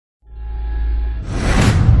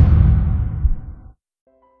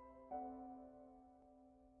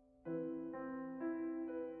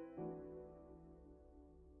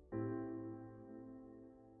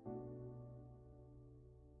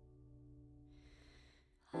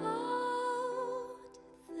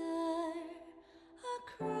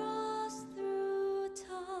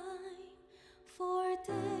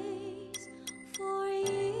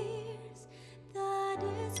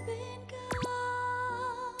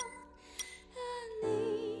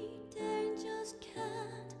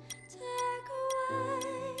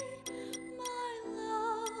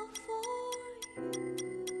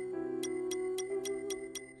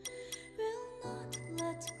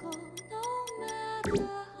We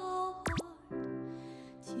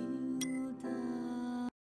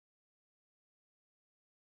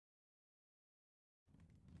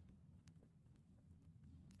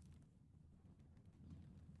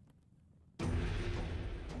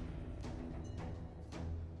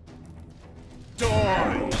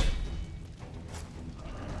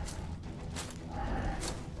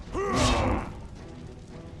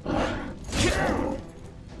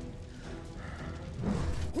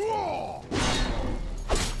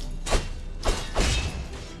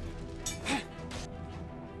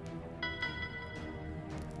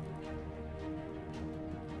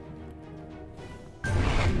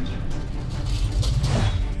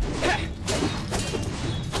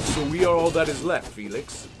are all that is left,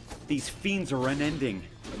 Felix. These fiends are unending.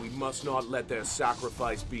 And we must not let their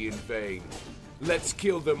sacrifice be in vain. Let's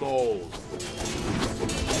kill them all.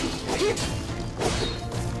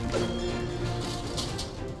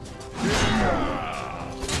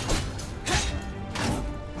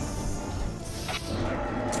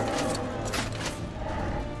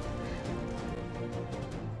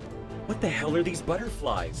 What the hell are these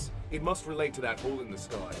butterflies? It must relate to that hole in the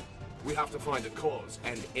sky. We have to find a cause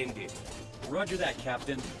and end it. Roger that,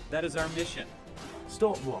 Captain. That is our mission.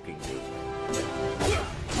 Stop mocking me.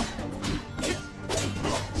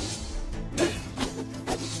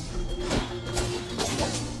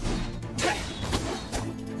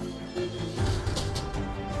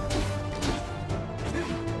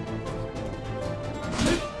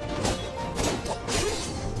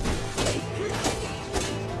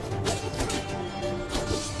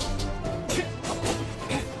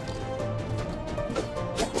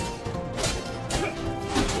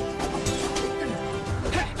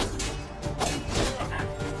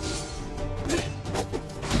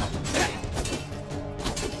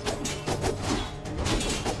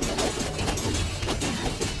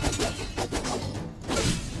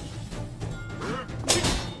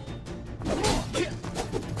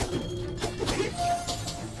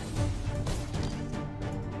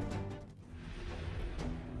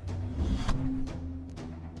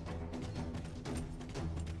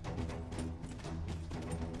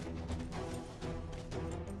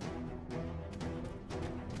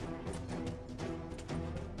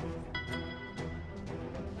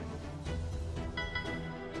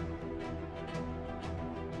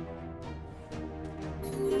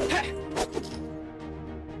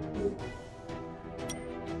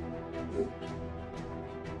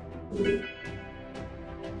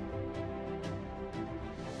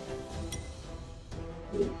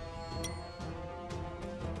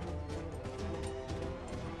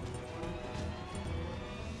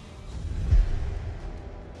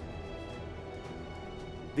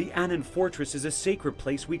 The Annan Fortress is a sacred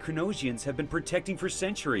place we Chronosians have been protecting for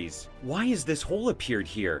centuries. Why has this hole appeared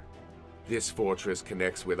here? This fortress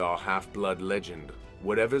connects with our half-blood legend.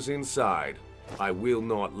 Whatever's inside, I will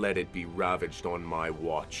not let it be ravaged on my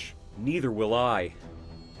watch. Neither will I.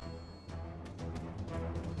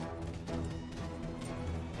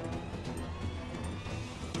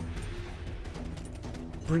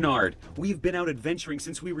 Bernard, we've been out adventuring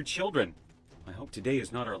since we were children. I hope today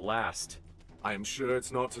is not our last. I am sure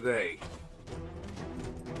it's not today.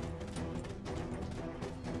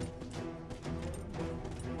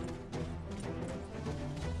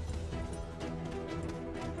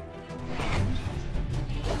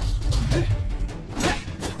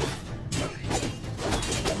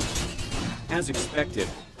 As expected,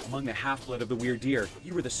 among the half-blood of the Weird Deer,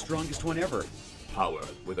 you were the strongest one ever. Power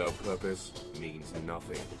without purpose means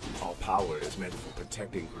nothing. Our power is meant for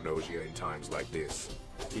protecting Chronosia in times like this.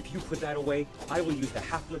 If you put that away, I will use the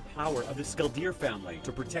half-blood power of the Skaldir family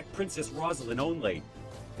to protect Princess Rosalind only.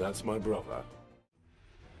 That's my brother.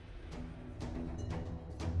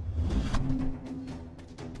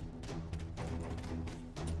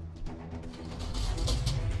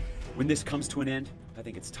 When this comes to an end, I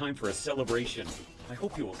think it's time for a celebration. I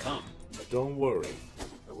hope you will come. Don't worry.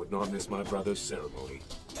 I would not miss my brother's ceremony.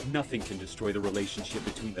 Nothing can destroy the relationship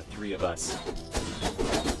between the three of us.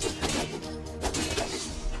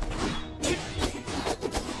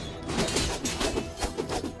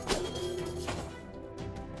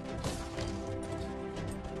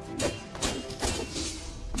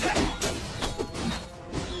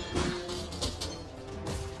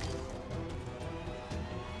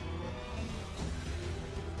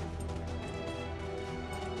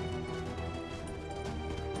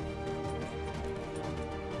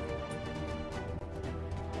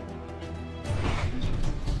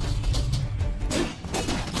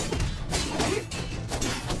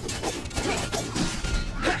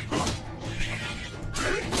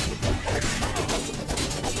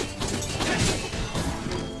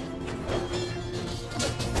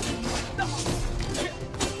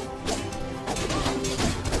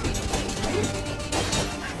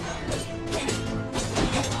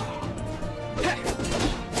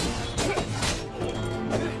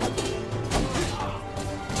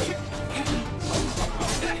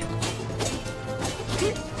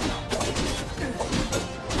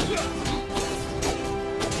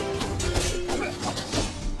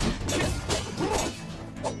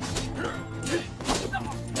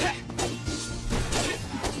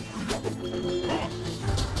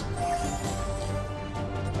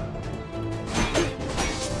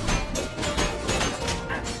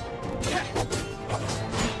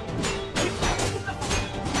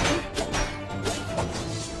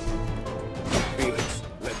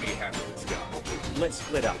 Let's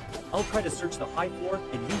split up. I'll try to search the high floor,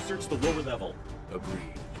 and you search the lower level.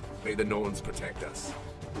 Agreed. May the Norns protect us.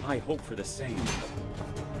 I hope for the same.